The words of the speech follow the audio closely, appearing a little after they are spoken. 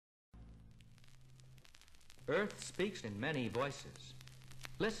Earth speaks in many voices.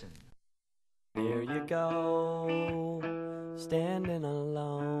 Listen. Here you go, standing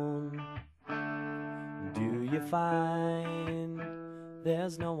alone. Do you find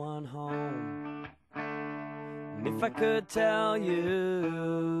there's no one home? And if I could tell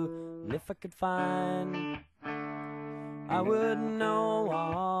you, and if I could find, I would know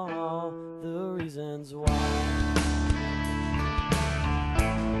all the reasons why.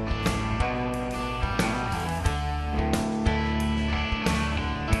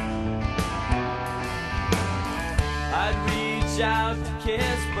 I'd reach out to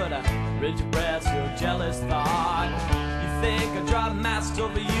kiss, but I read your breath, your jealous thought. You think I drop masks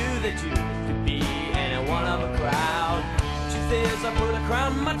over you, that you could be any one of a crowd. Truth is, I put a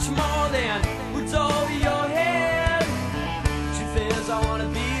crown much more than what's over your head. Truth is, I wanna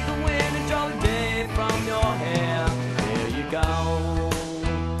be the wind and draw the day from your hair. There you go,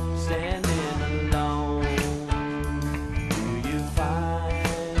 standing alone. Do you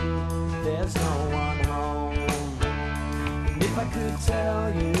find there's no one home? If I could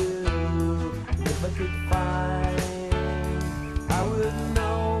tell you, if I could find, I would know.